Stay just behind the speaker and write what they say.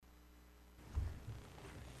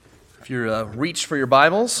If you reach for your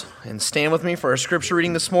Bibles and stand with me for our scripture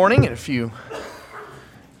reading this morning, and if you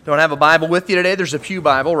don't have a Bible with you today, there's a pew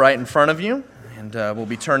Bible right in front of you, and we'll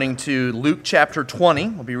be turning to Luke chapter 20.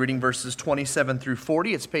 We'll be reading verses 27 through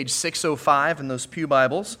 40. It's page 605 in those pew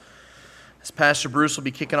Bibles. As Pastor Bruce will be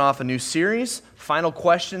kicking off a new series, Final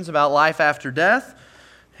Questions about Life After Death,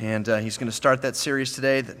 and he's going to start that series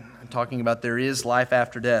today talking about there is life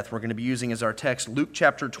after death. We're going to be using as our text Luke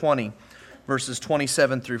chapter 20, verses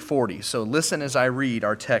 27 through 40. So listen as I read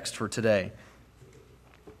our text for today.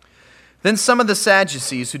 Then some of the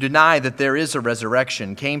Sadducees who deny that there is a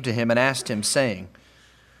resurrection came to him and asked him, saying,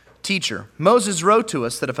 "Teacher, Moses wrote to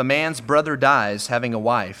us that if a man's brother dies having a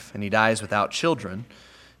wife, and he dies without children,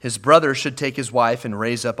 his brother should take his wife and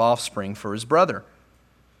raise up offspring for his brother.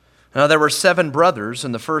 Now there were 7 brothers,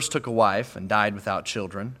 and the first took a wife and died without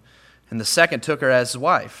children, and the second took her as his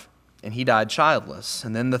wife, and he died childless.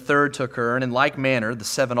 And then the third took her, and in like manner the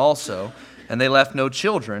 7 also, and they left no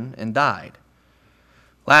children and died.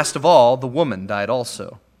 Last of all, the woman died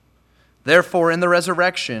also. Therefore, in the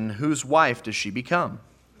resurrection, whose wife does she become?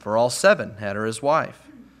 For all 7 had her as wife."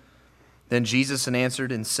 Then Jesus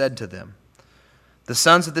answered and said to them, "The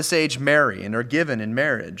sons of this age marry and are given in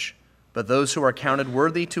marriage, but those who are counted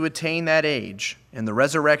worthy to attain that age and the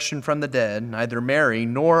resurrection from the dead neither marry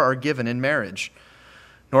nor are given in marriage.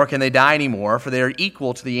 Nor can they die anymore, for they are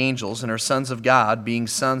equal to the angels and are sons of God, being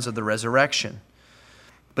sons of the resurrection.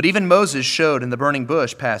 But even Moses showed in the burning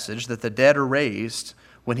bush passage that the dead are raised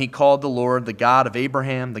when he called the Lord the God of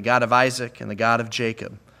Abraham, the God of Isaac, and the God of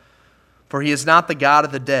Jacob. For he is not the God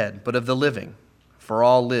of the dead, but of the living, for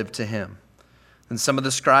all live to him." Then some of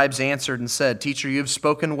the scribes answered and said, "Teacher, you have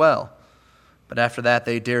spoken well." But after that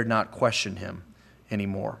they dared not question him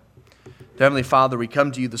anymore. Heavenly Father, we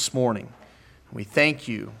come to you this morning. We thank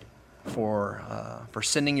you for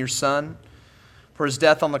sending your Son, for his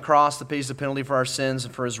death on the cross that pays the penalty for our sins,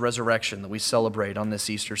 and for his resurrection that we celebrate on this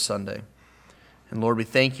Easter Sunday. And Lord, we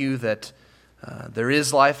thank you that there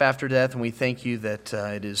is life after death, and we thank you that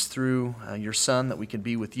it is through your Son that we can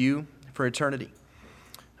be with you for eternity.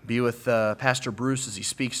 Be with Pastor Bruce as he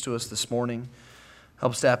speaks to us this morning.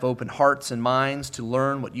 Help us to have open hearts and minds to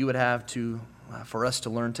learn what you would have for us to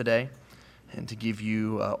learn today, and to give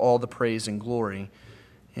you all the praise and glory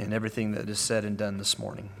in everything that is said and done this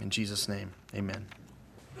morning. In Jesus' name, amen.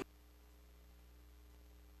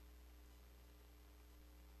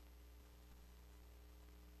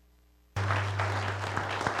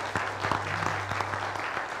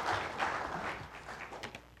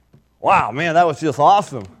 Wow, man, that was just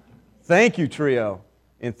awesome. Thank you, trio.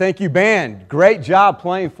 And thank you, band. Great job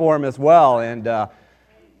playing for him as well. And wow,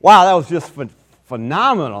 that was just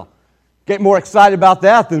phenomenal. Get more excited about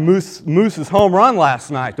that than Moose's home run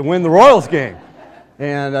last night to win the Royals game.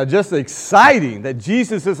 And just exciting that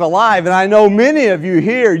Jesus is alive. And I know many of you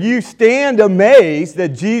here, you stand amazed that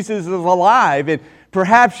Jesus is alive. And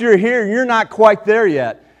perhaps you're here and you're not quite there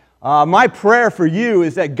yet. My prayer for you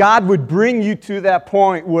is that God would bring you to that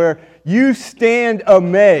point where you stand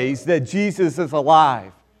amazed that Jesus is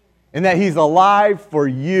alive. And that He's alive for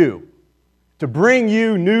you. To bring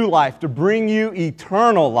you new life, to bring you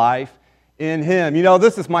eternal life in Him. You know,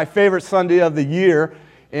 this is my favorite Sunday of the year,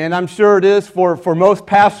 and I'm sure it is for most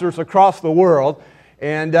pastors across the world,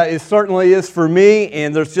 and it certainly is for me,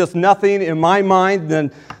 and there's just nothing in my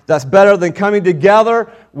mind that's better than coming together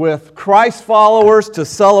with Christ followers to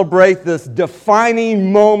celebrate this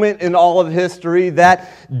defining moment in all of history, that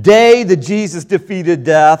day that Jesus defeated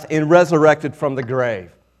death and resurrected from the grave.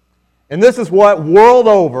 And this is what, world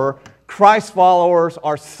over, Christ followers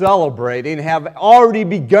are celebrating, have already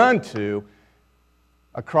begun to,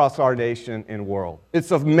 across our nation and world.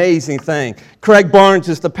 It's an amazing thing. Craig Barnes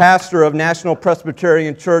is the pastor of National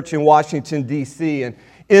Presbyterian Church in Washington, D.C., and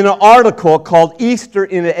in an article called Easter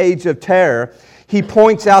in the Age of Terror, he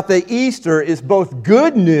points out that Easter is both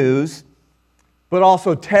good news, but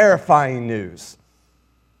also terrifying news.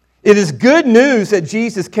 It is good news that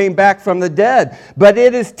Jesus came back from the dead, but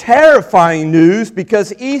it is terrifying news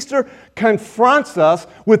because Easter confronts us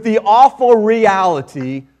with the awful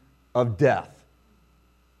reality of death.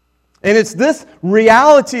 And it's this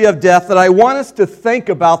reality of death that I want us to think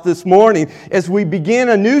about this morning as we begin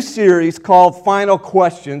a new series called Final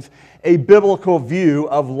Questions, a biblical view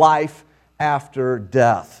of life after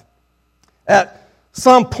death. At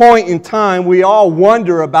some point in time, we all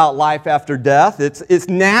wonder about life after death. It's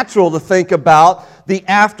natural to think about the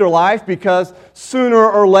afterlife because sooner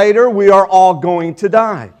or later we are all going to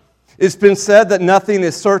die. It's been said that nothing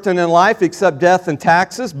is certain in life except death and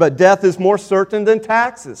taxes, but death is more certain than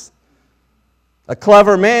taxes. A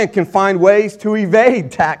clever man can find ways to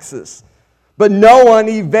evade taxes. but no one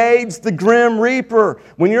evades the grim reaper.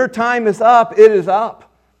 When your time is up, it is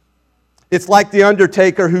up. It's like the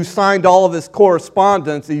undertaker who signed all of his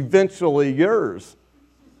correspondence, eventually yours.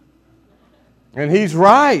 And he's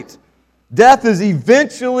right. Death is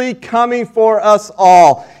eventually coming for us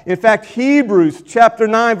all. In fact, Hebrews chapter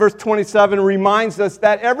 9, verse 27 reminds us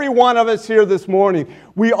that every one of us here this morning,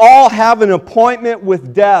 we all have an appointment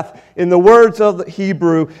with death. In the words of the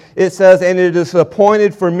Hebrew, it says, and it is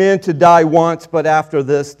appointed for men to die once, but after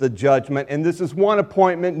this, the judgment. And this is one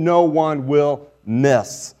appointment no one will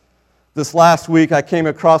miss. This last week, I came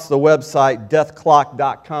across the website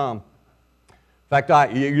deathclock.com. In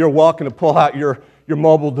fact, you're welcome to pull out your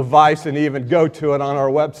mobile device and even go to it on our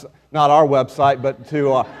website, not our website, but to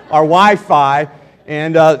our Wi-Fi,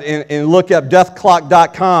 and look up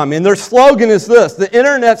deathclock.com. And their slogan is this: the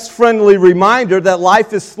internet's friendly reminder that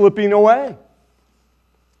life is slipping away.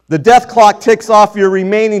 The death clock ticks off your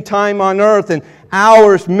remaining time on earth in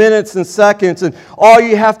hours, minutes, and seconds, and all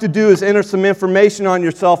you have to do is enter some information on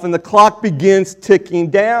yourself, and the clock begins ticking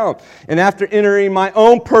down. And after entering my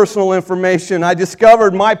own personal information, I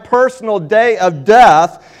discovered my personal day of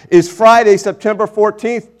death is Friday, September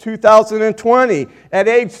 14th, 2020, at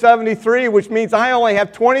age 73, which means I only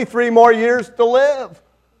have 23 more years to live.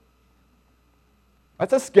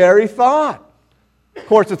 That's a scary thought. Of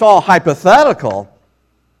course, it's all hypothetical.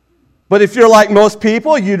 But if you're like most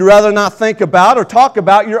people, you'd rather not think about or talk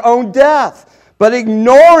about your own death. But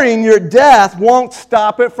ignoring your death won't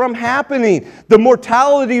stop it from happening. The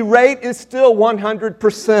mortality rate is still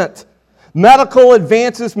 100%. Medical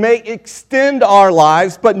advances may extend our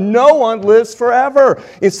lives, but no one lives forever.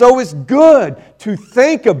 And so it's good to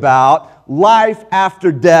think about life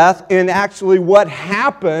after death and actually what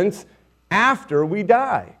happens after we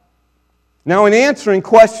die. Now, in answering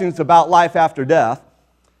questions about life after death,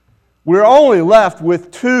 we're only left with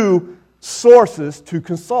two sources to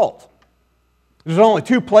consult. There's only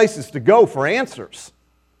two places to go for answers.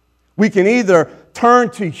 We can either turn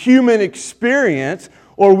to human experience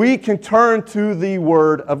or we can turn to the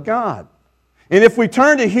Word of God. And if we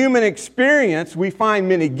turn to human experience, we find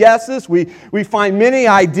many guesses, we find many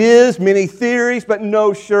ideas, many theories, but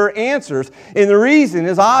no sure answers. And the reason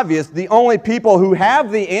is obvious. The only people who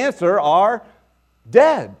have the answer are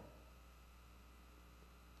dead.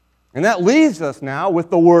 And that leaves us now with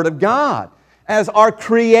the Word of God. As our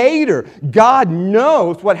Creator, God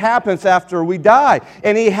knows what happens after we die.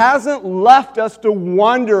 And He hasn't left us to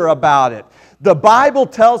wonder about it. The Bible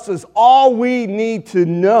tells us all we need to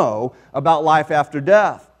know about life after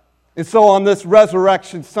death. And so on this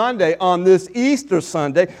Resurrection Sunday, on this Easter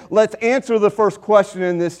Sunday, let's answer the first question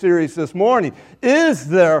in this series this morning. Is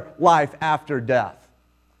there life after death?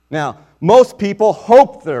 Now, most people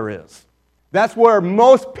hope there is. That's where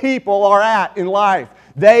most people are at in life.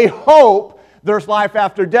 They hope there's life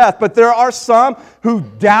after death, but there are some who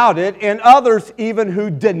doubt it and others even who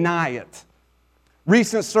deny it.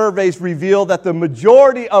 Recent surveys reveal that the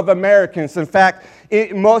majority of Americans, in fact,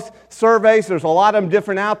 in most surveys, there's a lot of them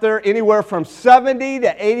different out there, anywhere from 70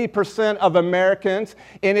 to 80% of Americans,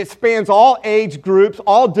 and it spans all age groups,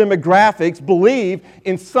 all demographics, believe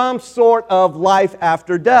in some sort of life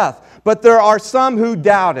after death. But there are some who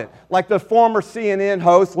doubt it, like the former CNN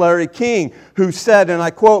host Larry King, who said, and I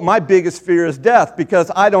quote, "My biggest fear is death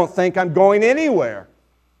because I don't think I'm going anywhere."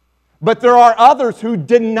 But there are others who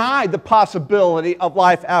deny the possibility of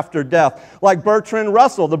life after death, like Bertrand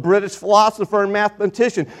Russell, the British philosopher and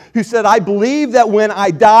mathematician, who said, "I believe that when I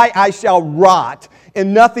die, I shall rot,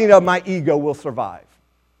 and nothing of my ego will survive."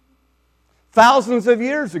 Thousands of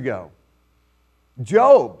years ago,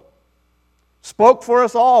 Job spoke for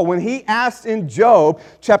us all when he asked in Job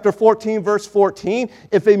chapter 14, verse 14,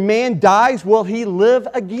 if a man dies, will he live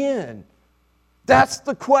again? That's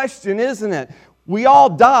the question, isn't it? We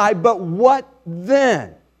all die, but what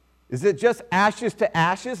then? Is it just ashes to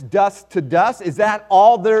ashes, dust to dust? Is that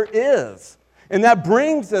all there is? And that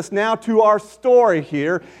brings us now to our story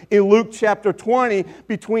here in Luke chapter 20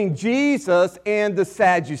 between Jesus and the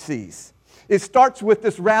Sadducees. It starts with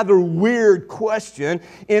this rather weird question,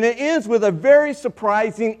 and it ends with a very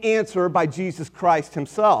surprising answer by Jesus Christ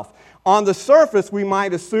Himself. On the surface, we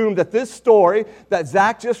might assume that this story that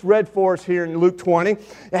Zach just read for us here in Luke 20, it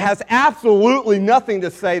has absolutely nothing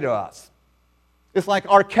to say to us. It's like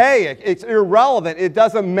archaic, it's irrelevant, it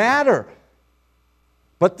doesn't matter.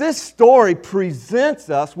 But this story presents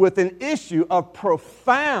us with an issue of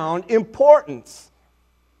profound importance.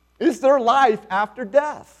 Is there life after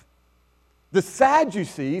death? The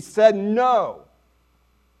Sadducees said no.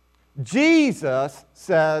 Jesus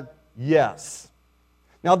said yes.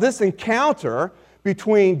 Now, this encounter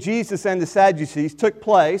between Jesus and the Sadducees took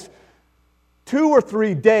place 2 or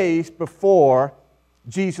 3 days before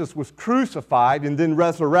Jesus was crucified and then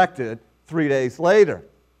resurrected 3 days later.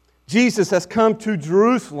 Jesus has come to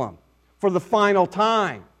Jerusalem for the final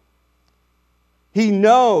time. He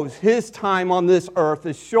knows his time on this earth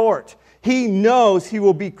is short. He knows he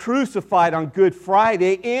will be crucified on Good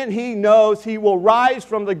Friday, and he knows he will rise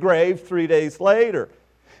from the grave 3 days later.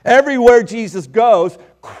 Everywhere Jesus goes,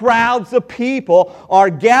 crowds of people are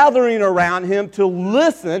gathering around him to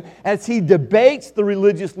listen as he debates the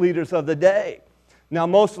religious leaders of the day. Now,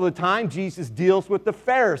 most of the time, Jesus deals with the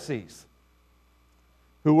Pharisees,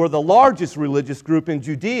 who were the largest religious group in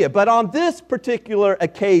Judea. But on this particular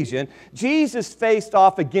occasion, Jesus faced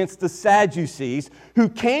off against the Sadducees, who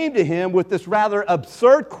came to him with this rather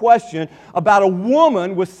absurd question about a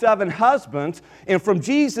woman with 7 husbands. And from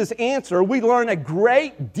Jesus' answer, we learn a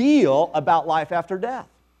great deal about life after death.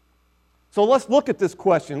 So let's look at this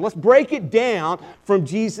question. Let's break it down from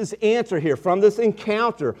Jesus' answer here, from this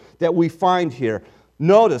encounter that we find here.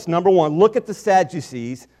 Notice, number one, look at the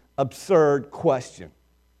Sadducees' absurd question.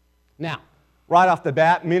 Now, right off the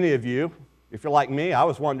bat, many of you, if you're like me, I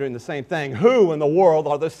was wondering the same thing. Who in the world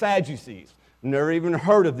are the Sadducees? Never even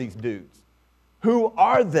heard of these dudes. Who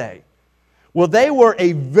are they? Well, they were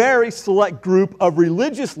a very select group of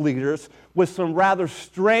religious leaders with some rather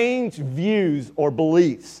strange views or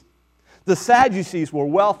beliefs. The Sadducees were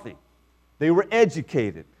wealthy. They were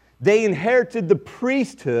educated. They inherited the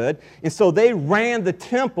priesthood, and so they ran the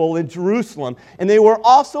temple in Jerusalem. And they were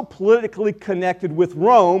also politically connected with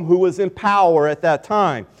Rome, who was in power at that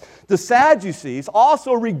time. The Sadducees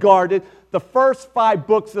also regarded the first 5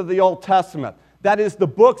 books of the Old Testament, that is, the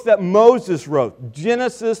books that Moses wrote,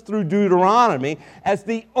 Genesis through Deuteronomy, as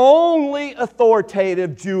the only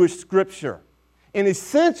authoritative Jewish scripture. And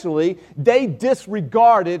essentially, they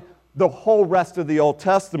disregarded the whole rest of the Old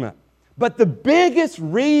Testament. But the biggest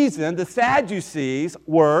reason the Sadducees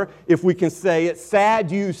were, if we can say it,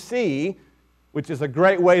 Sadducee, which is a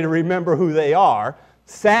great way to remember who they are,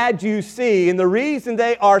 Sadducee, and the reason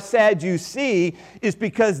they are Sadducee is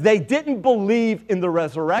because they didn't believe in the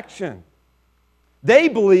resurrection. They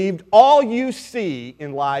believed all you see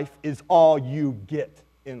in life is all you get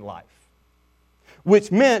in life,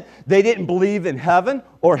 which meant they didn't believe in heaven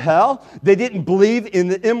or hell. They didn't believe in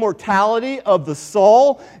the immortality of the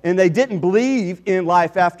soul, and they didn't believe in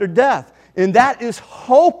life after death. And that is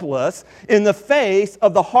hopeless in the face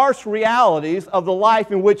of the harsh realities of the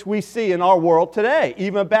life in which we see in our world today,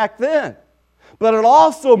 even back then. But it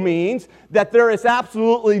also means that there is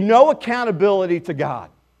absolutely no accountability to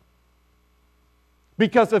God.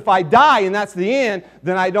 Because if I die and that's the end,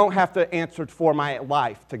 then I don't have to answer for my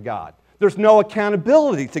life to God. There's no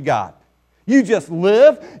accountability to God. You just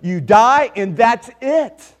live, you die, and that's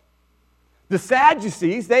it. The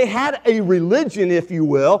Sadducees, they had a religion, if you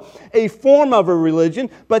will, a form of a religion,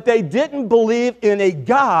 but they didn't believe in a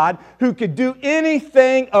God who could do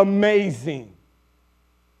anything amazing.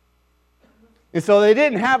 And so they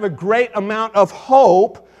didn't have a great amount of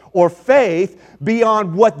hope or faith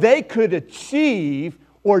beyond what they could achieve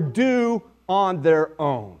or do on their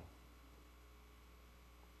own.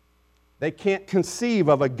 They can't conceive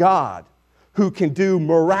of a God who can do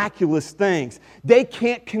miraculous things. They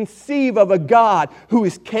can't conceive of a God who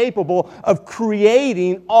is capable of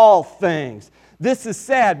creating all things. This is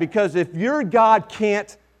sad because if your God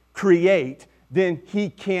can't create, then He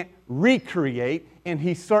can't recreate, and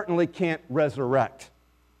He certainly can't resurrect.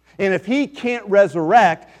 And if He can't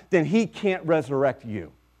resurrect, then He can't resurrect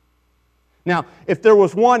you. Now, if there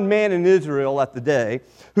was one man in Israel at the day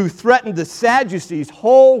who threatened the Sadducees'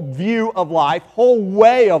 whole view of life, whole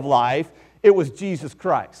way of life, it was Jesus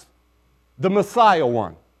Christ, the Messiah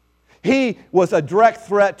one. He was a direct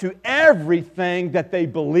threat to everything that they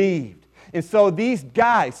believed. And so these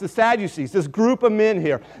guys, the Sadducees, this group of men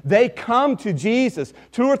here, they come to Jesus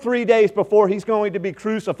 2 or 3 days before He's going to be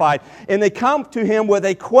crucified. And they come to Him with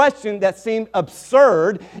a question that seemed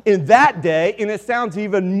absurd in that day, and it sounds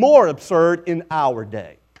even more absurd in our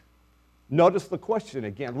day. Notice the question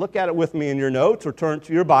again. Look at it with me in your notes or turn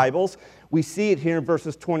to your Bibles. We see it here in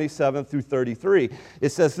verses 27 through 33.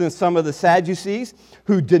 It says, then some of the Sadducees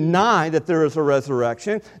who deny that there is a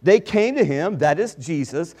resurrection, they came to Him, that is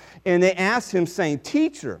Jesus, and they asked Him, saying,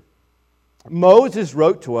 Teacher, Moses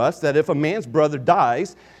wrote to us that if a man's brother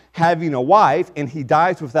dies, having a wife, and he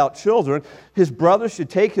dies without children, his brother should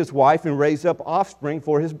take his wife and raise up offspring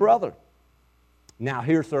for his brother. Now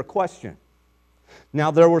here's their question.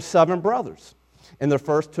 Now there were 7 brothers, and the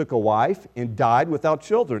first took a wife and died without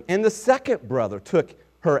children. And the second brother took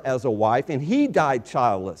her as a wife, and he died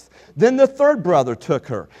childless. Then the third brother took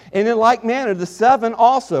her, and in like manner the 7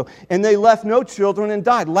 also, and they left no children and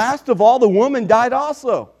died. Last of all, the woman died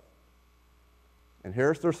also. And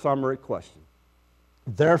here's their summary question.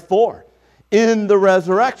 Therefore, in the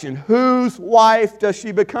resurrection, whose wife does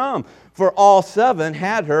she become? For all 7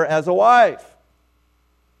 had her as a wife.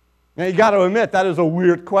 Now, you got to admit, that is a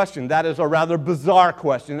weird question. That is a rather bizarre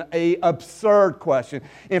question, an absurd question.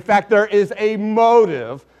 In fact, there is a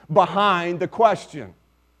motive behind the question.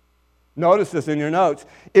 Notice this in your notes.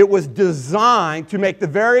 It was designed to make the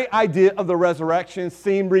very idea of the resurrection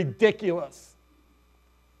seem ridiculous.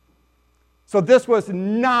 So this was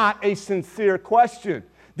not a sincere question.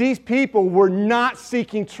 These people were not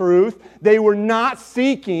seeking truth. They were not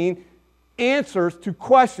seeking answers to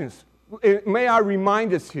questions. May I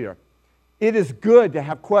remind us here, it is good to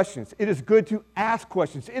have questions. It is good to ask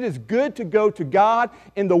questions. It is good to go to God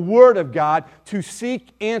in the Word of God to seek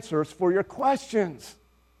answers for your questions,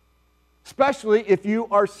 especially if you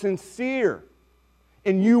are sincere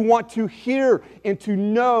and you want to hear and to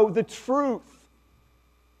know the truth.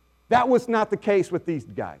 That was not the case with these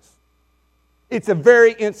guys. It's a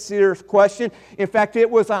very insincere question. In fact, it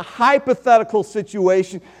was a hypothetical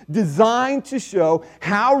situation designed to show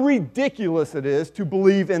how ridiculous it is to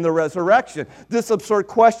believe in the resurrection. This absurd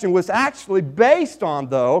question was actually based on,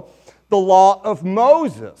 though, the law of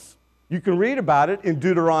Moses. You can read about it in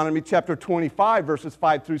Deuteronomy chapter 25, verses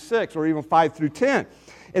 5 through 6, or even 5 through 10.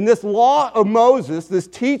 In this law of Moses, this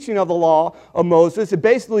teaching of the law of Moses, it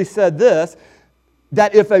basically said this,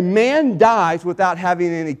 that if a man dies without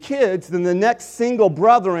having any kids, then the next single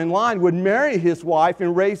brother in line would marry his wife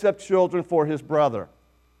and raise up children for his brother.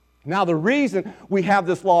 Now, the reason we have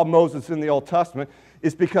this law of Moses in the Old Testament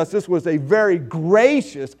is because this was a very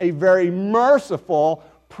gracious, a very merciful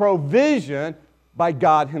provision by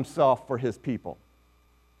God Himself for His people.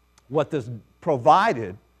 What this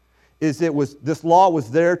provided is this law was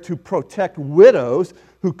there to protect widows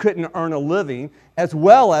who couldn't earn a living, as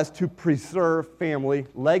well as to preserve family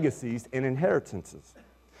legacies and inheritances.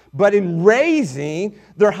 But in raising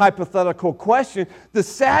their hypothetical question, the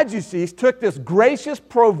Sadducees took this gracious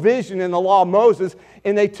provision in the law of Moses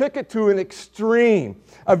and they took it to an extreme,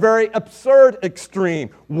 a very absurd extreme.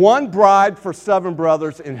 1 bride for 7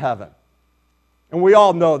 brothers in heaven. And we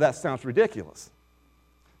all know that sounds ridiculous.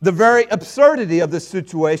 The very absurdity of this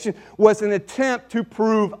situation was an attempt to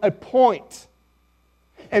prove a point.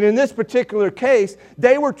 And in this particular case,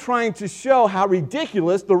 they were trying to show how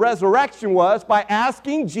ridiculous the resurrection was by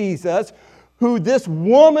asking Jesus who this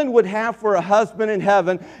woman would have for a husband in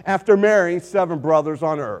heaven after marrying 7 brothers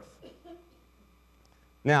on earth.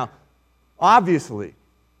 Now, obviously,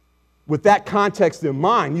 with that context in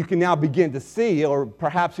mind, you can now begin to see, or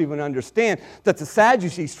perhaps even understand, that the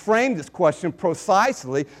Sadducees framed this question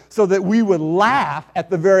precisely so that we would laugh at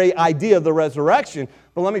the very idea of the resurrection.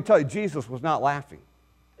 But let me tell you, Jesus was not laughing.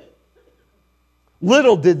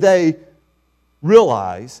 Little did they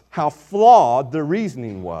realize how flawed their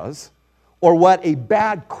reasoning was, or what a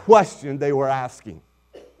bad question they were asking.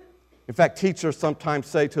 In fact, teachers sometimes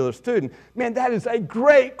say to their student, "Man, that is a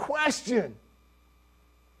great question."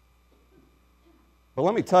 But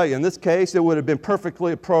let me tell you, in this case, it would have been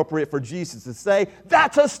perfectly appropriate for Jesus to say,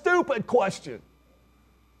 "That's a stupid question."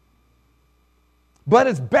 But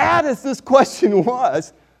as bad as this question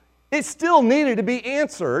was, it still needed to be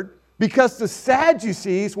answered because the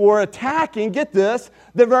Sadducees were attacking, get this,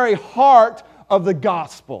 the very heart of the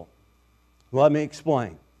gospel. Let me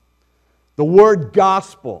explain. The word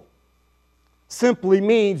gospel simply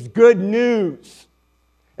means good news.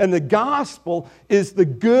 And the gospel is the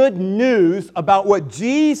good news about what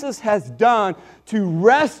Jesus has done to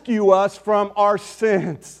rescue us from our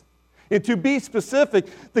sins. And to be specific,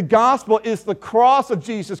 the gospel is the cross of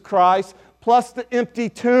Jesus Christ plus the empty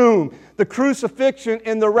tomb, the crucifixion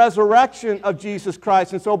and the resurrection of Jesus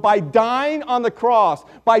Christ. And so by dying on the cross,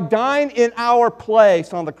 by dying in our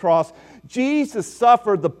place on the cross, Jesus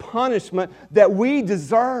suffered the punishment that we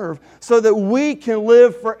deserve so that we can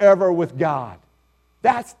live forever with God.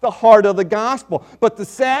 That's the heart of the gospel. But the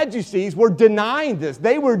Sadducees were denying this.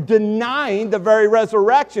 They were denying the very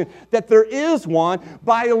resurrection, that there is one,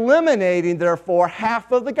 by eliminating, therefore,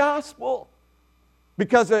 half of the gospel.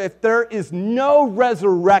 Because if there is no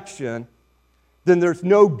resurrection, then there's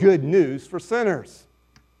no good news for sinners.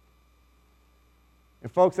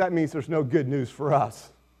 And folks, that means there's no good news for us.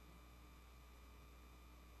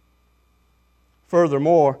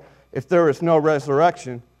 Furthermore, if there is no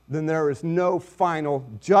resurrection, then there is no final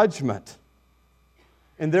judgment.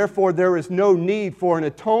 And therefore, there is no need for an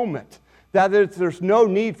atonement. That is, there's no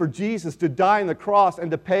need for Jesus to die on the cross and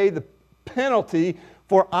to pay the penalty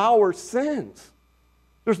for our sins.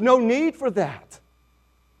 There's no need for that,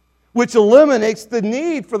 which eliminates the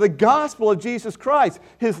need for the gospel of Jesus Christ,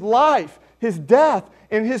 His life, His death,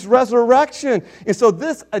 and His resurrection. And so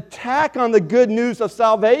this attack on the good news of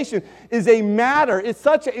salvation is it's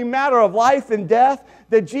such a matter of life and death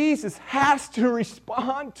that Jesus has to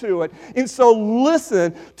respond to it. And so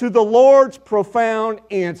listen to the Lord's profound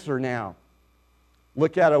answer now.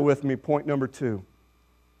 Look at it with me, point number 2.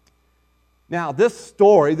 Now, this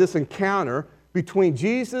story, this encounter between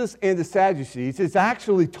Jesus and the Sadducees is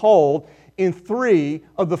actually told in 3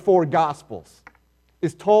 of the 4 Gospels.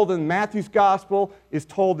 It's told in Matthew's Gospel, it's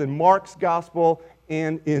told in Mark's Gospel,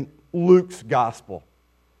 and in Luke's Gospel.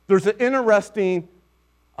 There's an interesting,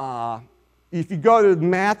 if you go to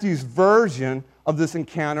Matthew's version of this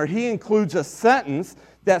encounter, he includes a sentence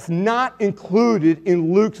that's not included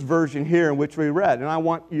in Luke's version here in which we read, and I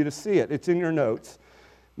want you to see it. It's in your notes.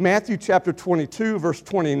 Matthew chapter 22, verse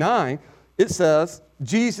 29, it says,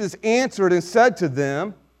 Jesus answered and said to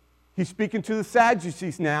them, he's speaking to the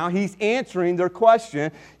Sadducees now, he's answering their question.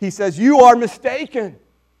 He says, you are mistaken,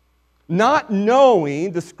 not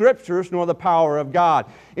knowing the Scriptures nor the power of God.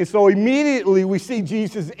 And so immediately we see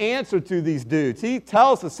Jesus' answer to these dudes. He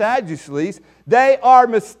tells the Sadducees, they are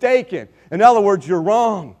mistaken. In other words, you're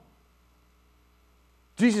wrong.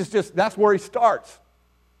 That's where he starts.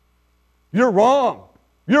 You're wrong.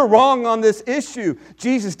 You're wrong on this issue.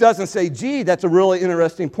 Jesus doesn't say, gee, that's a really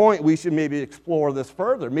interesting point. We should maybe explore this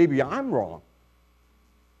further. Maybe I'm wrong.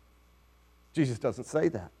 Jesus doesn't say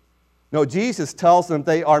that. No, Jesus tells them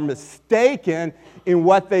they are mistaken in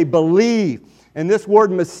what they believe. And this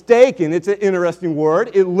word mistaken, it's an interesting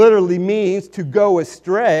word. It literally means to go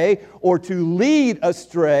astray or to lead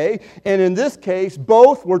astray. And in this case,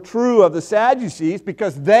 both were true of the Sadducees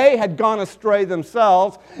because they had gone astray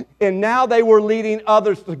themselves, and now they were leading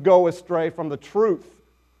others to go astray from the truth.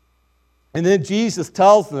 And then Jesus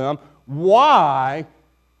tells them why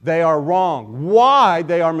they are wrong, why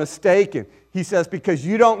they are mistaken. He says, because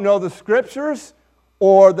you don't know the Scriptures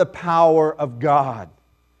or the power of God.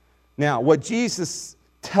 Now, what Jesus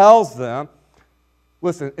tells them,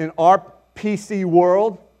 listen, in our PC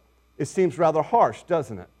world, it seems rather harsh,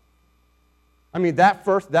 doesn't it? I mean,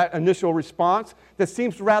 that initial response, that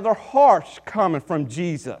seems rather harsh coming from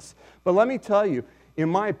Jesus. But let me tell you, in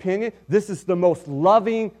my opinion, this is the most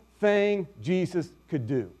loving thing Jesus could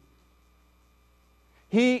do.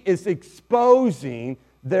 He is exposing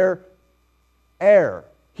their error.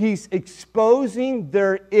 He's exposing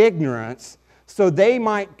their ignorance so they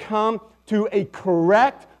might come to a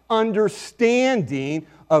correct understanding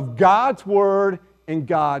of God's Word and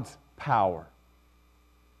God's power.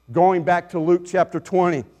 Going back to Luke chapter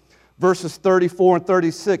 20, verses 34 and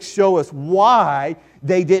 36 show us why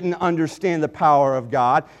they didn't understand the power of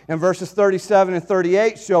God. And verses 37 and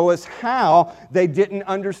 38 show us how they didn't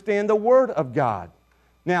understand the Word of God.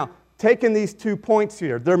 Now, taking these 2 points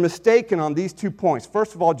here, they're mistaken on these 2 points.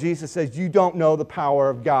 First of all, Jesus says, you don't know the power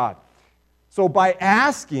of God. So by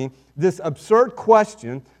asking this absurd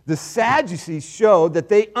question, the Sadducees showed that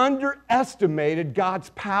they underestimated God's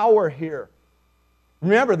power here.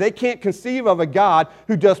 Remember, they can't conceive of a God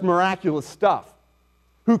who does miraculous stuff,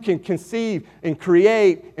 who can conceive and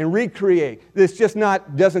create and recreate. This just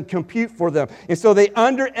doesn't compute for them. And so they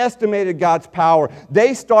underestimated God's power.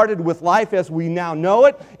 They started with life as we now know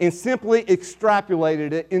it and simply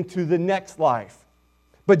extrapolated it into the next life.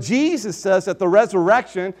 But Jesus says that the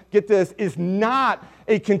resurrection, get this, is not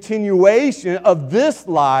a continuation of this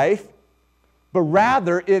life, but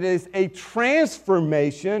rather it is a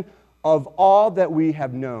transformation of all that we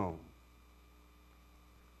have known.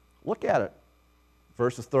 Look at it.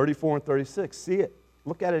 Verses 34 and 36. See it.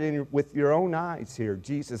 Look at it with your own eyes here.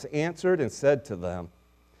 Jesus answered and said to them,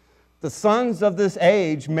 the sons of this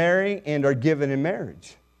age marry and are given in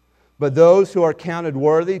marriage. But those who are counted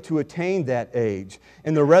worthy to attain that age,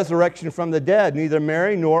 and the resurrection from the dead, neither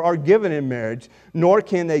marry nor are given in marriage, nor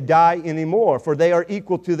can they die anymore, for they are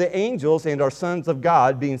equal to the angels and are sons of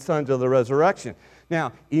God, being sons of the resurrection.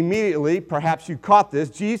 Now, immediately, perhaps you caught this,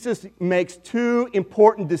 Jesus makes 2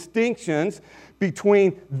 important distinctions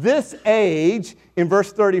between this age in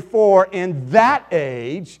verse 34 and that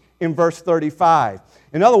age in verse 35.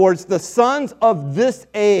 In other words, the sons of this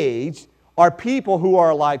age are people who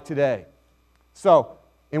are alive today. So,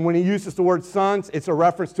 and when he uses the word sons, it's a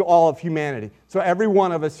reference to all of humanity. So every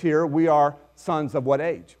one of us here, we are sons of what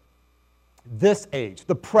age? This age,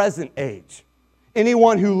 the present age.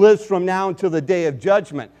 Anyone who lives from now until the day of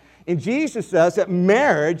judgment. And Jesus says that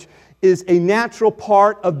marriage is a natural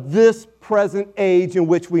part of this present age in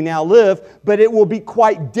which we now live, but it will be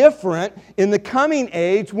quite different in the coming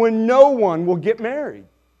age when no one will get married.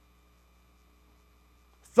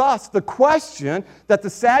 Thus, the question that the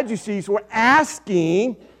Sadducees were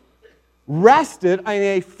asking rested on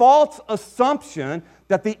a false assumption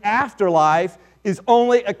that the afterlife is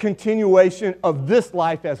only a continuation of this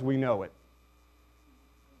life as we know it.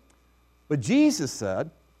 But Jesus said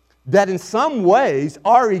that in some ways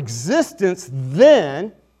our existence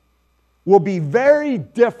then will be very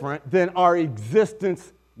different than our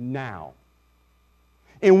existence now.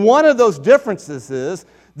 And one of those differences is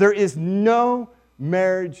there is no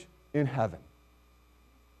marriage in heaven.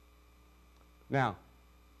 Now,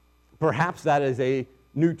 perhaps that is a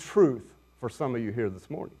new truth for some of you here this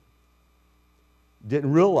morning.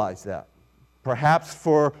 Didn't realize that. Perhaps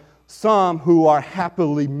for some who are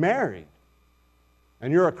happily married,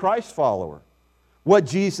 and you're a Christ follower, what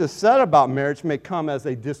Jesus said about marriage may come as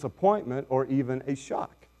a disappointment or even a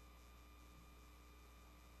shock.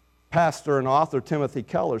 Pastor and author Timothy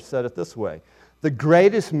Keller said it this way: the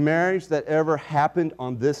greatest marriage that ever happened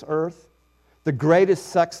on this earth, the greatest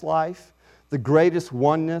sex life, the greatest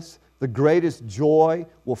oneness, the greatest joy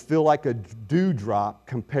will feel like a dewdrop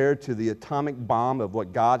compared to the atomic bomb of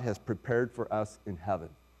what God has prepared for us in heaven.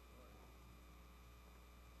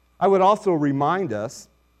 I would also remind us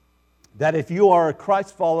that if you are a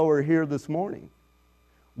Christ follower here this morning,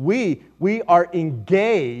 we are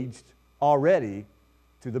engaged already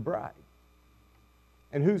to the bride.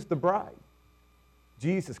 And who's the bride?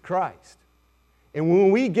 Jesus Christ. And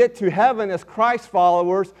when we get to heaven as Christ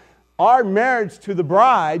followers, our marriage to the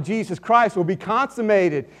bride, Jesus Christ, will be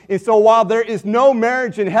consummated. And so while there is no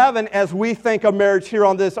marriage in heaven as we think of marriage here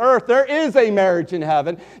on this earth, there is a marriage in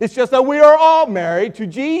heaven. It's just that we are all married to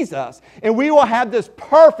Jesus. And we will have this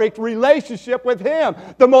perfect relationship with Him.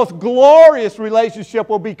 The most glorious relationship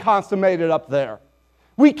will be consummated up there.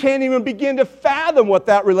 We can't even begin to fathom what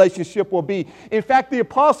that relationship will be. In fact, the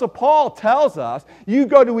Apostle Paul tells us, you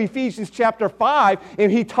go to Ephesians chapter 5,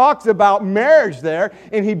 and he talks about marriage there,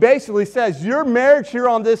 and he basically says, your marriage here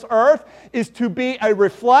on this earth is to be a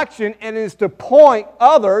reflection and is to point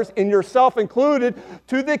others, and yourself included,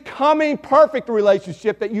 to the coming perfect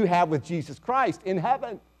relationship that you have with Jesus Christ in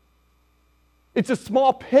heaven. It's a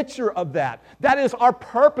small picture of that. That is our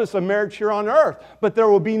purpose of marriage here on earth. But there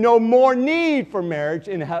will be no more need for marriage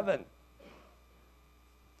in heaven.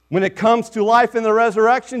 When it comes to life in the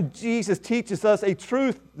resurrection, Jesus teaches us a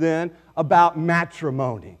truth then about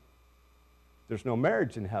matrimony. There's no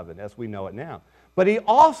marriage in heaven as we know it now. But He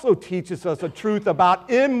also teaches us a truth about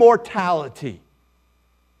immortality.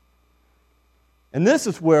 And this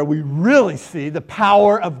is where we really see the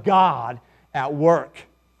power of God at work.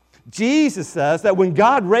 Jesus says that when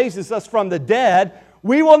God raises us from the dead,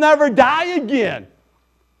 we will never die again.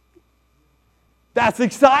 That's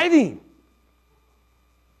exciting.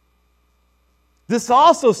 This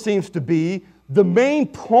also seems to be the main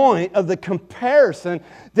point of the comparison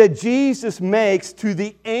that Jesus makes to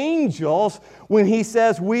the angels when He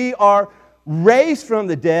says we are raised from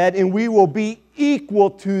the dead and we will be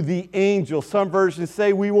equal to the angels. Some versions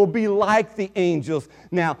say we will be like the angels.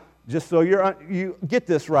 Now, just so you get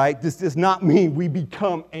this right, this does not mean we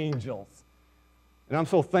become angels. And I'm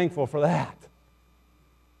so thankful for that.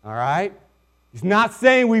 All right? He's not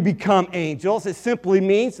saying we become angels. It simply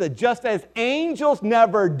means that just as angels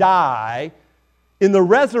never die, in the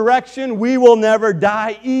resurrection we will never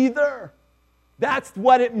die either. That's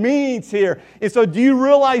what it means here. And so do you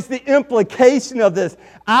realize the implication of this?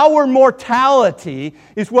 Our mortality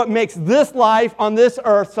is what makes this life on this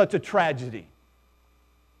earth such a tragedy.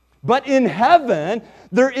 But in heaven,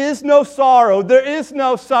 there is no sorrow, there is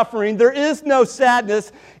no suffering, there is no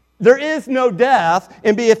sadness, there is no death.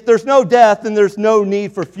 And if there's no death, then there's no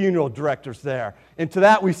need for funeral directors there. And to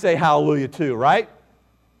that we say hallelujah too, right?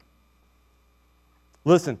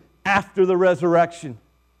 Listen, after the resurrection,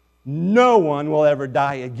 no one will ever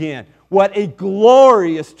die again. What a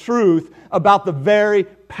glorious truth about the very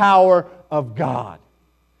power of God.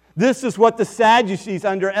 This is what the Sadducees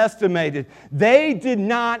underestimated. They did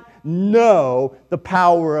not know the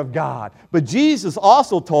power of God. But Jesus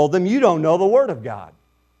also told them, you don't know the Word of God.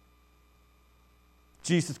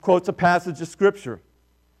 Jesus quotes a passage of Scripture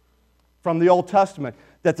from the Old Testament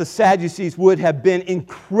that the Sadducees would have been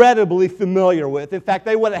incredibly familiar with. In fact,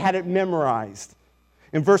 they would have had it memorized.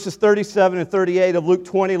 In verses 37 and 38 of Luke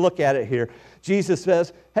 20, look at it here. Jesus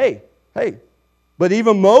says, hey, but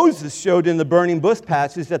even Moses showed in the burning bush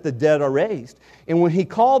passage that the dead are raised. And when he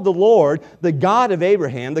called the Lord, the God of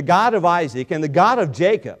Abraham, the God of Isaac, and the God of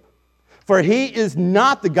Jacob, for He is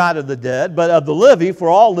not the God of the dead, but of the living, for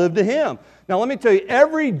all live to Him. Now, let me tell you,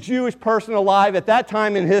 every Jewish person alive at that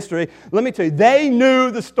time in history, let me tell you, they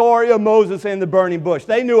knew the story of Moses and the burning bush.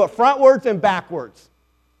 They knew it frontwards and backwards.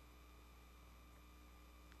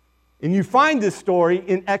 And you find this story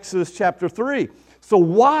in Exodus chapter 3. So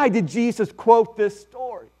why did Jesus quote this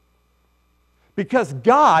story? Because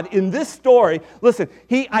God, in this story, listen,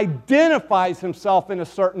 He identifies Himself in a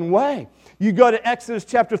certain way. You go to Exodus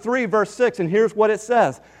chapter 3, verse 6, and here's what it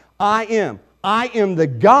says. I am the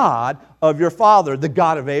God of your father, the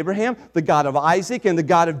God of Abraham, the God of Isaac, and the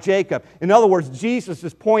God of Jacob. In other words, Jesus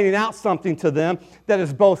is pointing out something to them that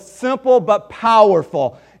is both simple but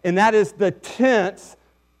powerful, and that is the tense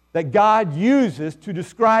that God uses to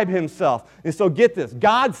describe Himself. And so get this,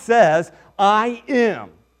 God says, I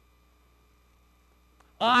am.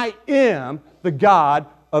 I am the God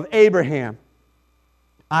of Abraham,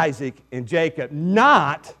 Isaac, and Jacob,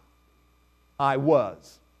 not I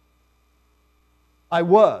was. I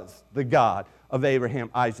was the God of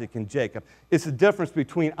Abraham, Isaac, and Jacob. It's the difference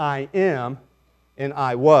between I am and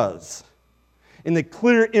I was. And the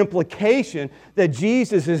clear implication that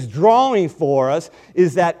Jesus is drawing for us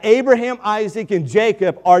is that Abraham, Isaac, and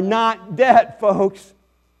Jacob are not dead, folks,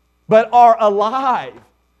 but are alive.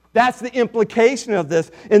 That's the implication of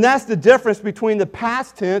this, and that's the difference between the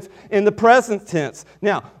past tense and the present tense.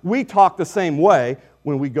 Now, we talk the same way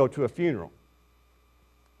when we go to a funeral.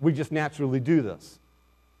 We just naturally do this.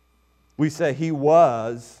 We say, he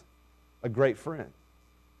was a great friend.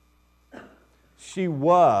 She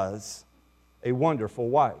was a wonderful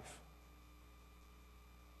wife.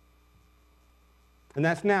 And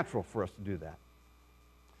that's natural for us to do that.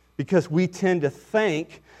 Because we tend to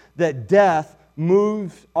think that death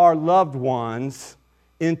moves our loved ones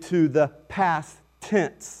into the past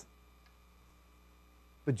tense.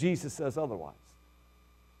 But Jesus says otherwise.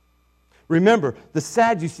 Remember, the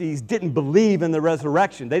Sadducees didn't believe in the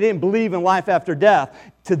resurrection. They didn't believe in life after death.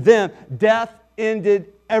 To them, death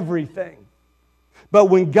ended everything. But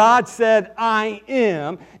when God said, I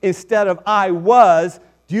am, instead of I was,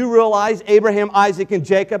 do you realize Abraham, Isaac, and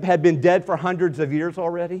Jacob had been dead for hundreds of years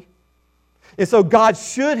already? And so God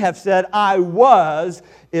should have said, I was,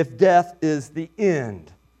 if death is the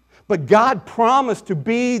end. But God promised to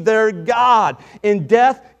be their God, and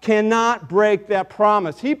death cannot break that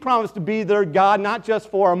promise. He promised to be their God, not just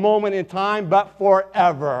for a moment in time, but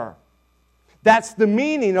forever. That's the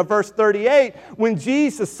meaning of verse 38 when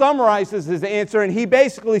Jesus summarizes his answer, and he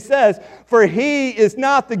basically says, for he is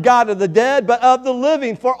not the God of the dead, but of the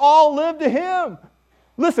living, for all live to him.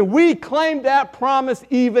 Listen, we claim that promise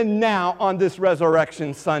even now on this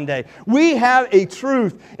Resurrection Sunday. We have a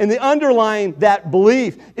truth, and the underlying that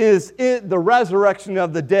belief is in the resurrection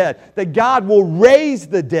of the dead, that God will raise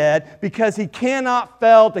the dead because He cannot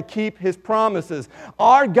fail to keep His promises.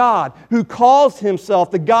 Our God, who calls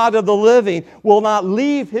Himself the God of the living, will not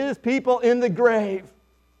leave His people in the grave.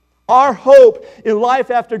 Our hope in life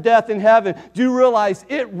after death in heaven, do you realize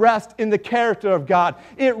it rests in the character of God?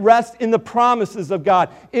 It rests in the promises of God.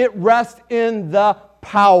 It rests in the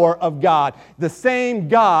power of God. The same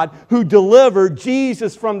God who delivered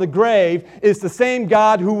Jesus from the grave is the same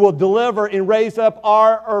God who will deliver and raise up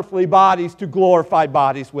our earthly bodies to glorified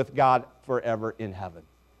bodies with God forever in heaven.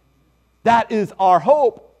 That is our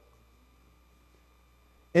hope.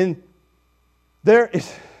 And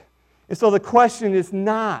so the question is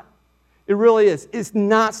not, it really is. It's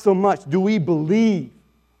not so much, do we believe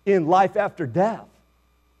in life after death?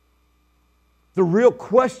 The real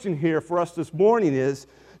question here for us this morning is,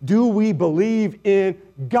 do we believe in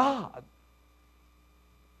God?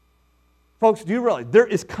 Folks, do you realize there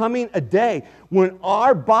is coming a day when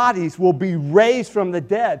our bodies will be raised from the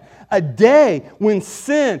dead? A day when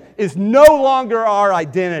sin is no longer our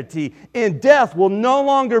identity and death will no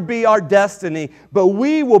longer be our destiny, but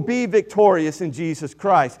we will be victorious in Jesus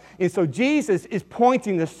Christ. And so Jesus is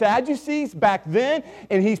pointing the Sadducees back then,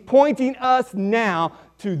 and He's pointing us now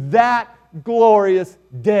to that glorious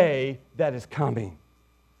day that is coming.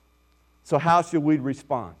 So how should we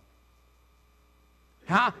respond?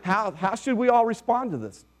 How should we all respond to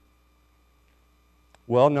this?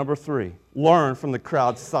 Well, number 3, learn from the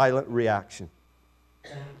crowd's silent reaction.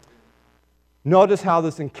 Notice how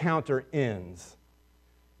this encounter ends.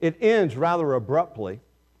 It ends rather abruptly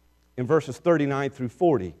in verses 39 through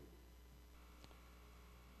 40.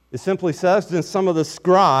 It simply says, then some of the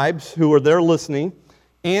scribes who were there listening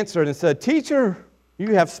answered and said, Teacher,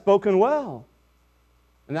 you have spoken well.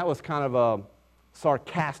 And that was kind of a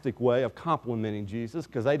sarcastic way of complimenting Jesus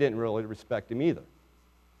because they didn't really respect Him either.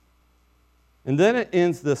 And then it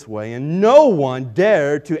ends this way, and no one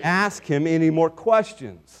dared to ask Him any more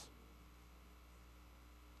questions.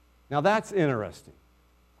 Now that's interesting.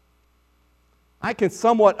 I can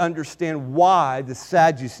somewhat understand why the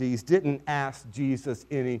Sadducees didn't ask Jesus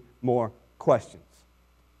any more questions.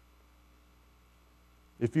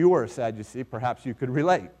 If you were a Sadducee, perhaps you could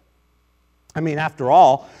relate. I mean, after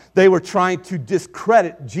all, they were trying to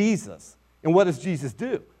discredit Jesus. And what does Jesus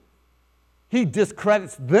do? He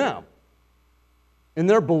discredits them in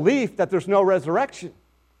their belief that there's no resurrection.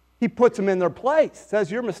 He puts them in their place,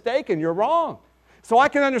 says, you're mistaken, you're wrong. So I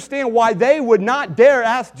can understand why they would not dare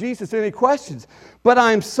ask Jesus any questions. But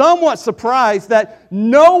I'm somewhat surprised that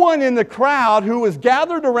no one in the crowd who was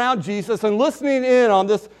gathered around Jesus and listening in on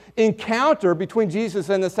this encounter between Jesus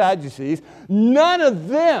and the Sadducees, none of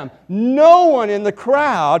them, no one in the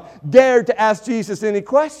crowd dared to ask Jesus any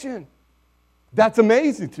question. That's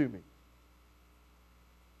amazing to me.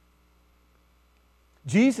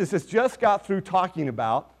 Jesus has just got through talking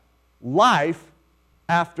about life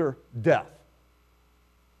after death.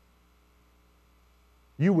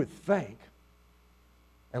 You would think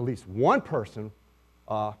at least one person,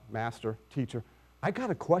 master, teacher, I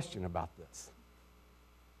got a question about this.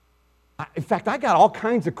 In fact, I got all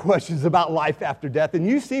kinds of questions about life after death, and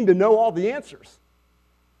you seem to know all the answers.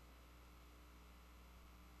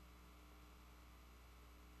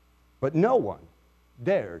 But no one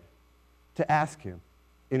dared to ask him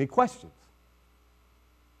any questions.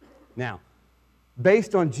 Now,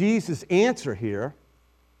 based on Jesus' answer here,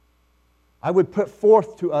 I would put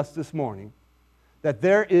forth to us this morning that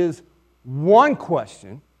there is one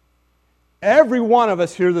question every one of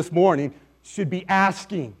us here this morning should be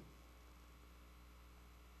asking.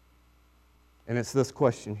 And it's this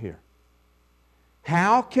question here.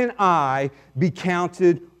 How can I be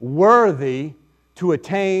counted worthy to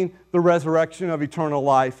attain the resurrection of eternal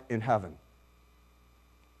life in heaven?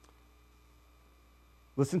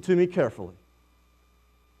 Listen to me carefully.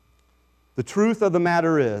 The truth of the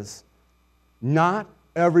matter is, not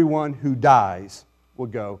everyone who dies will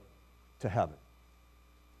go to heaven.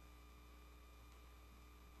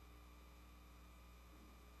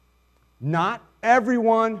 Not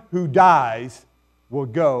everyone who dies will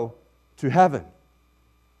go to heaven.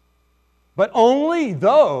 But only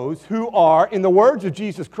those who are, in the words of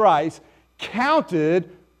Jesus Christ,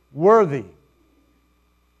 counted worthy.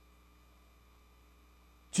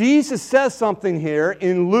 Jesus says something here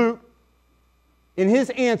in Luke, in his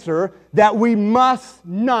answer, that we must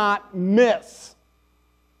not miss.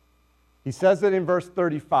 He says it in verse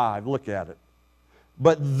 35. Look at it.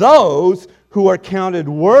 But those who are counted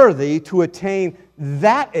worthy to attain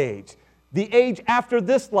that age, the age after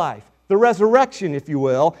this life, the resurrection, if you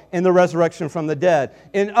will, and the resurrection from the dead.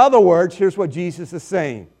 In other words, here's what Jesus is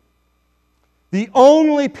saying. The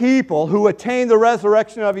only people who attain the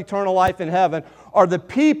resurrection of eternal life in heaven are the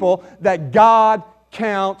people that God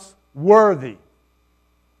counts worthy.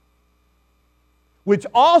 Which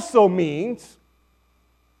also means,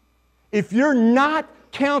 if you're not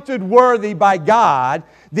counted worthy by God,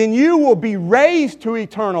 then you will be raised to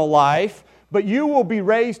eternal life, but you will be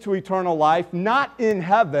raised to eternal life not in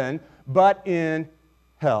heaven, but in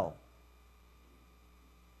hell.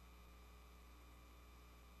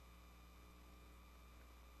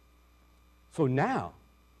 So now,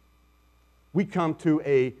 we come to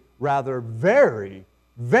a rather very,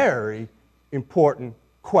 very important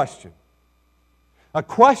question. A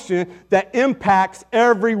question that impacts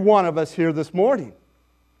every one of us here this morning.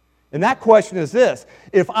 And that question is this: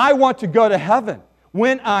 if I want to go to heaven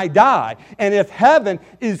when I die, and if heaven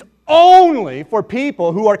is only for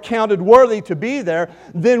people who are counted worthy to be there,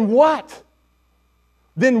 then what?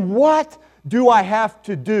 Then what do I have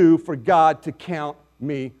to do for God to count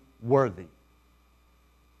me worthy?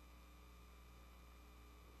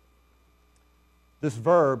 This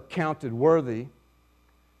verb, counted worthy,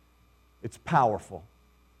 it's powerful.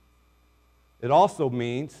 It also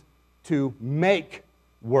means to make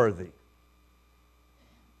worthy.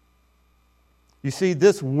 You see,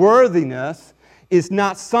 this worthiness is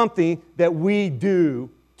not something that we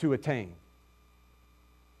do to attain,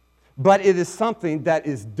 but it is something that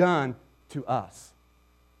is done to us.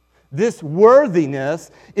 This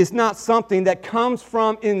worthiness is not something that comes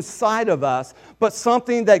from inside of us, but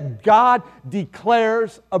something that God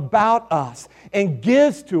declares about us and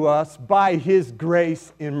gives to us by His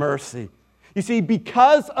grace and mercy. You see,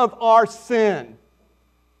 because of our sin,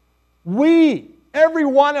 every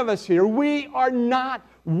one of us here, we are not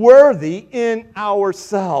worthy in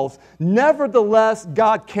ourselves. Nevertheless,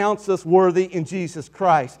 God counts us worthy in Jesus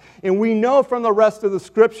Christ. And we know from the rest of the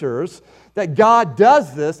Scriptures that God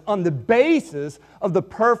does this on the basis of the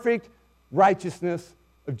perfect righteousness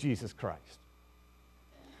of Jesus Christ.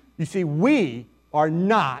 You see, we are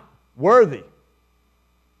not worthy.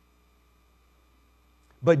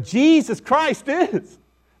 But Jesus Christ is.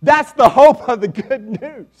 That's the hope of the good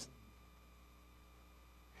news.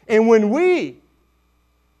 And when we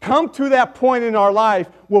come to that point in our life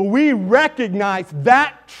where we recognize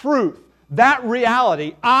that truth, that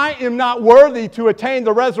reality, I am not worthy to attain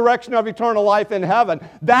the resurrection of eternal life in heaven.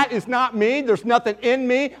 That is not me. There's nothing in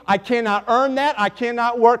me. I cannot earn that. I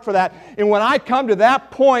cannot work for that. And when I come to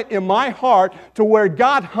that point in my heart to where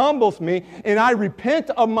God humbles me and I repent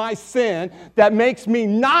of my sin that makes me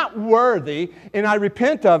not worthy, and I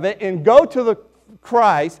repent of it and go to the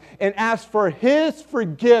Christ and ask for His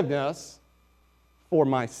forgiveness for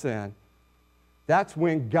my sin, that's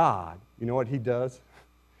when God, you know what He does?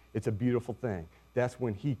 It's a beautiful thing. That's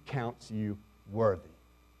when He counts you worthy.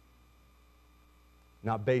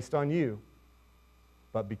 Not based on you,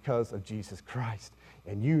 but because of Jesus Christ.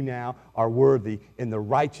 And you now are worthy in the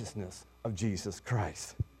righteousness of Jesus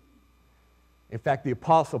Christ. In fact, the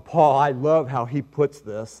Apostle Paul, I love how he puts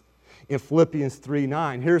this in Philippians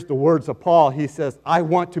 3:9. Here's the words of Paul. He says, I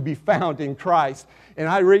want to be found in Christ. And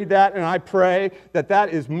I read that and I pray that that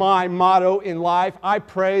is my motto in life. I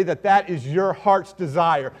pray that that is your heart's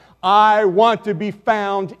desire. I want to be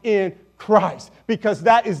found in Christ, because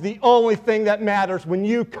that is the only thing that matters when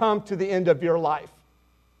you come to the end of your life.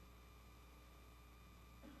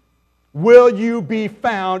 Will you be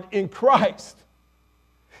found in Christ?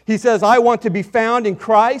 He says, I want to be found in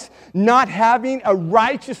Christ, not having a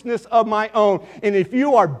righteousness of my own. And if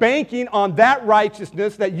you are banking on that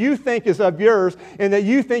righteousness that you think is of yours and that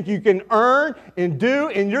you think you can earn and do,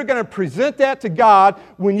 and you're going to present that to God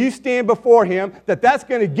when you stand before Him, that's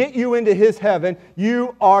going to get you into His heaven,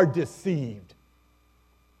 you are deceived.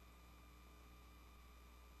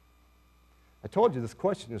 I told you this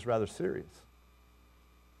question is rather serious.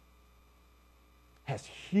 It has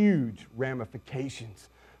huge ramifications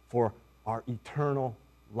for our eternal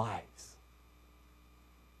lives.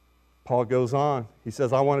 Paul goes on. He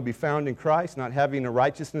says, I want to be found in Christ, not having a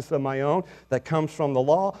righteousness of my own that comes from the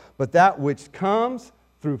law, but that which comes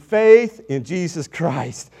through faith in Jesus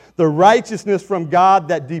Christ. The righteousness from God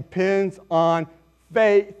that depends on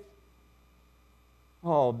faith.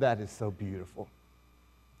 Oh, that is so beautiful.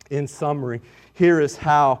 In summary, here is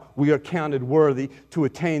how we are counted worthy to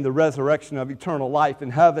attain the resurrection of eternal life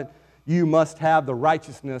in heaven. You must have the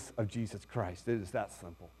righteousness of Jesus Christ. It is that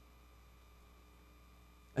simple.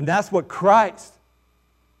 And that's what Christ,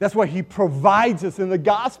 that's what He provides us in the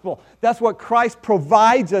gospel. That's what Christ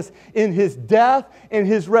provides us in His death and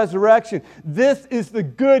His resurrection. This is the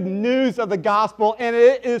good news of the gospel, and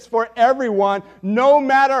it is for everyone, no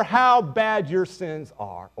matter how bad your sins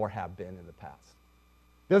are or have been in the past.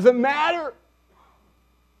 Doesn't matter.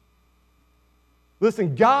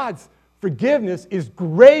 Listen, God's forgiveness is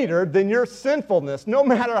greater than your sinfulness, no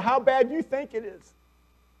matter how bad you think it is.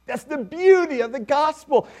 That's the beauty of the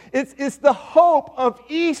gospel. It's the hope of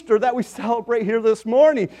Easter that we celebrate here this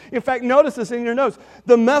morning. In fact, notice this in your notes.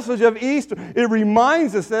 The message of Easter, it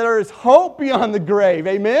reminds us that there is hope beyond the grave.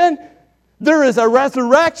 Amen? There is a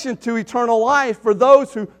resurrection to eternal life for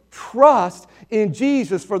those who trust in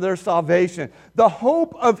Jesus for their salvation. The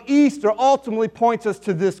hope of Easter ultimately points us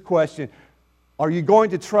to this question. Are you going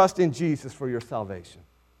to trust in Jesus for your salvation?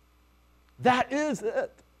 That is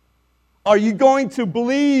it. Are you going to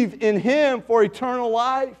believe in Him for eternal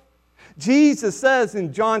life? Jesus says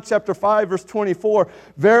in John chapter 5, verse 24,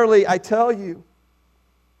 verily I tell you,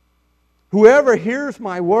 whoever hears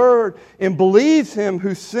my word and believes Him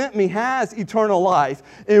who sent me has eternal life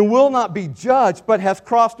and will not be judged, but has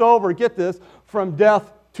crossed over, get this, from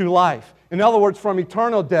death to life. In other words, from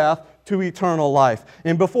eternal death to eternal life.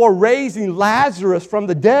 And before raising Lazarus from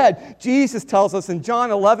the dead, Jesus tells us in John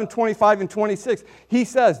 11, 25 and 26, He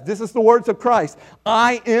says, this is the words of Christ,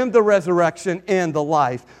 I am the resurrection and the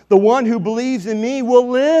life. The one who believes in me will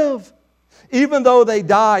live, even though they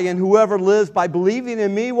die, and whoever lives by believing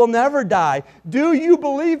in me will never die. Do you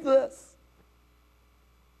believe this?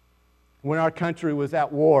 When our country was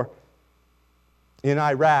at war in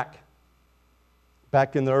Iraq,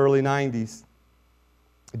 back in the early 90s,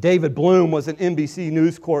 David Bloom was an NBC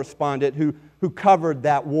News correspondent who covered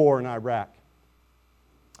that war in Iraq.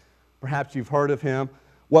 Perhaps you've heard of him.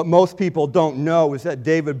 What most people don't know is that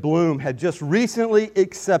David Bloom had just recently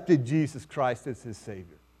accepted Jesus Christ as his Savior.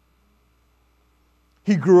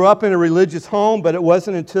 He grew up in a religious home, but it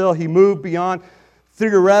wasn't until he moved beyond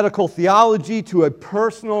theoretical theology to a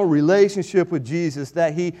personal relationship with Jesus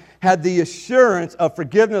that he had the assurance of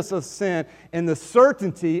forgiveness of sin and the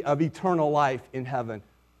certainty of eternal life in heaven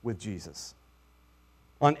with Jesus.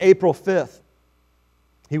 On April 5th,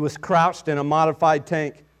 he was crouched in a modified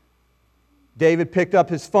tank. David picked up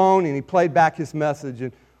his phone and he played back his message.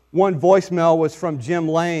 And One voicemail was from Jim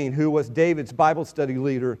Lane, who was David's Bible study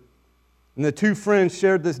leader. And the two friends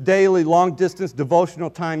shared this daily long-distance devotional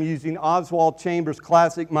time using Oswald Chambers'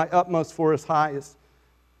 classic, My Utmost for His Highest.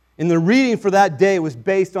 And the reading for that day was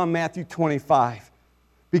based on Matthew 25.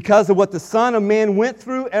 Because of what the Son of Man went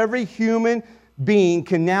through, every human being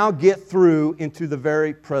can now get through into the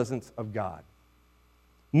very presence of God.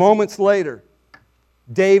 Moments later,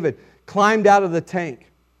 David climbed out of the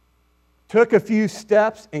tank, took a few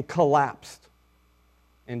steps, and collapsed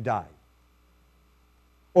and died.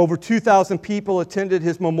 Over 2,000 people attended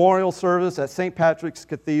his memorial service at St. Patrick's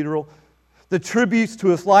Cathedral. The tributes to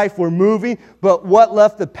his life were moving, but what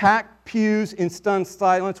left the packed pews in stunned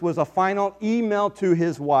silence was a final email to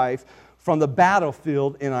his wife from the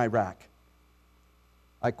battlefield in Iraq.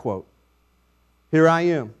 I quote, "Here I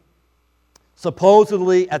am,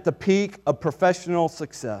 supposedly at the peak of professional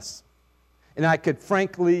success, and I could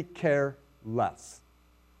frankly care less.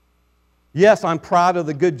 Yes, I'm proud of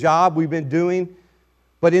the good job we've been doing,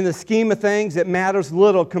 but in the scheme of things, it matters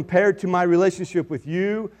little compared to my relationship with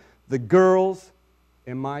you, the girls,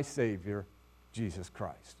 and my Savior, Jesus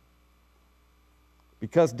Christ."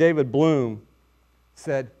 Because David Bloom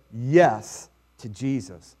said yes to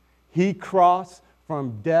Jesus, he crossed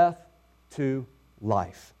from death to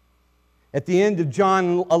life. At the end of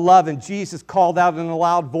John 11, Jesus called out in a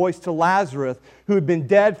loud voice to Lazarus, who had been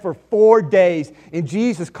dead for 4 days. And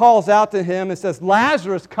Jesus calls out to him and says,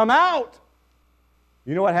 "Lazarus, come out."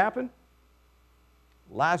 You know what happened?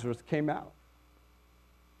 Lazarus came out.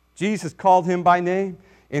 Jesus called him by name,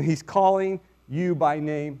 and he's calling you by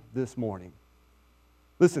name this morning.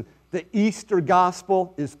 Listen, the Easter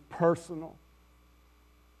gospel is personal.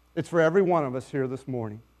 It's for every one of us here this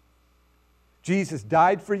morning. Jesus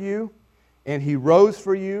died for you, and he rose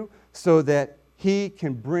for you so that he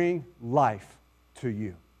can bring life to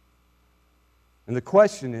you. And the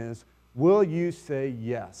question is, will you say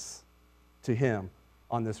yes to him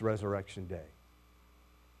on this resurrection day?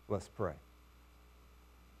 Let's pray.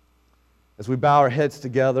 As we bow our heads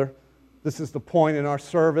together, this is the point in our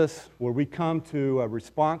service where we come to a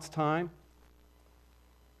response time.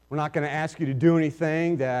 We're not going to ask you to do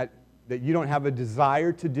anything that you don't have a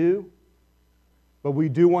desire to do, but we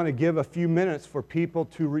do want to give a few minutes for people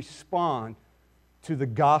to respond to the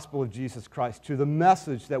gospel of Jesus Christ, to the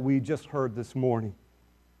message that we just heard this morning.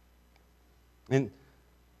 And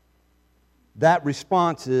that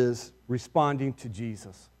response is responding to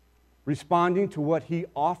Jesus, responding to what he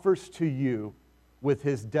offers to you with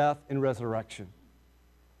his death and resurrection.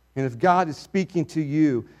 And if God is speaking to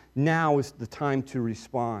you, now is the time to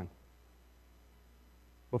respond.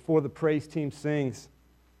 Before the praise team sings,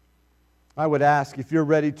 I would ask, if you're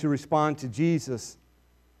ready to respond to Jesus,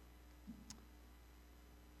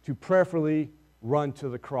 to prayerfully run to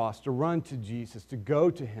the cross, to run to Jesus, to go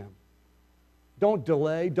to him. Don't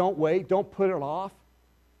delay, don't wait, don't put it off.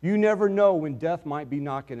 You never know when death might be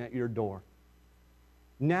knocking at your door.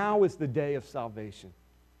 Now is the day of salvation.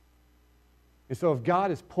 And so if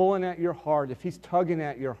God is pulling at your heart, if he's tugging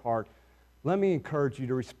at your heart, let me encourage you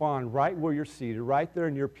to respond right where you're seated, right there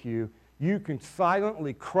in your pew. You can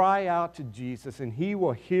silently cry out to Jesus, and he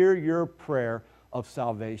will hear your prayer of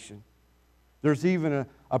salvation. There's even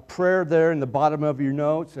a prayer there in the bottom of your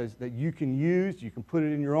notes that you can use. You can put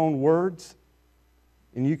it in your own words,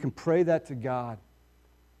 and you can pray that to God,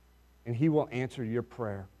 and he will answer your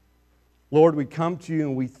prayer. Lord, we come to you,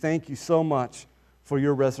 and we thank you so much for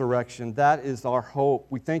your resurrection. That is our hope.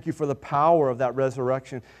 We thank you for the power of that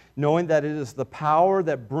resurrection, knowing that it is the power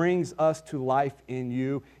that brings us to life in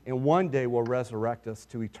you, and one day will resurrect us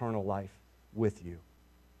to eternal life with you.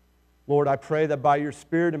 Lord, I pray that by your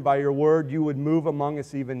Spirit and by your word, you would move among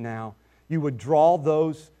us even now. You would draw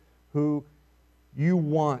those who you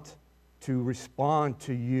want to respond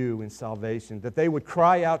to you in salvation, that they would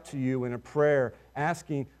cry out to you in a prayer,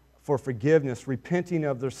 asking for forgiveness, repenting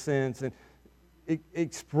of their sins, and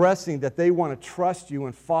expressing that they want to trust you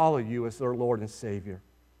and follow you as their Lord and Savior.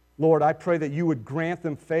 Lord, I pray that you would grant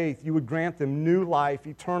them faith, you would grant them new life,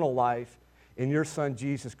 eternal life in your Son,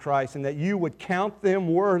 Jesus Christ, and that you would count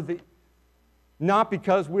them worthy, not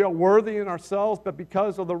because we are worthy in ourselves, but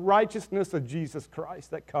because of the righteousness of Jesus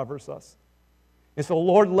Christ that covers us. And so,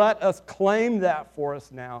 Lord, let us claim that for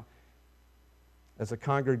us now as a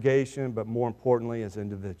congregation, but more importantly, as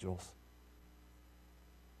individuals.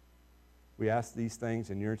 We ask these things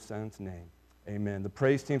in your Son's name. Amen. The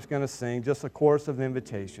praise team's going to sing just a chorus of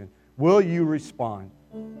invitation. Will you respond?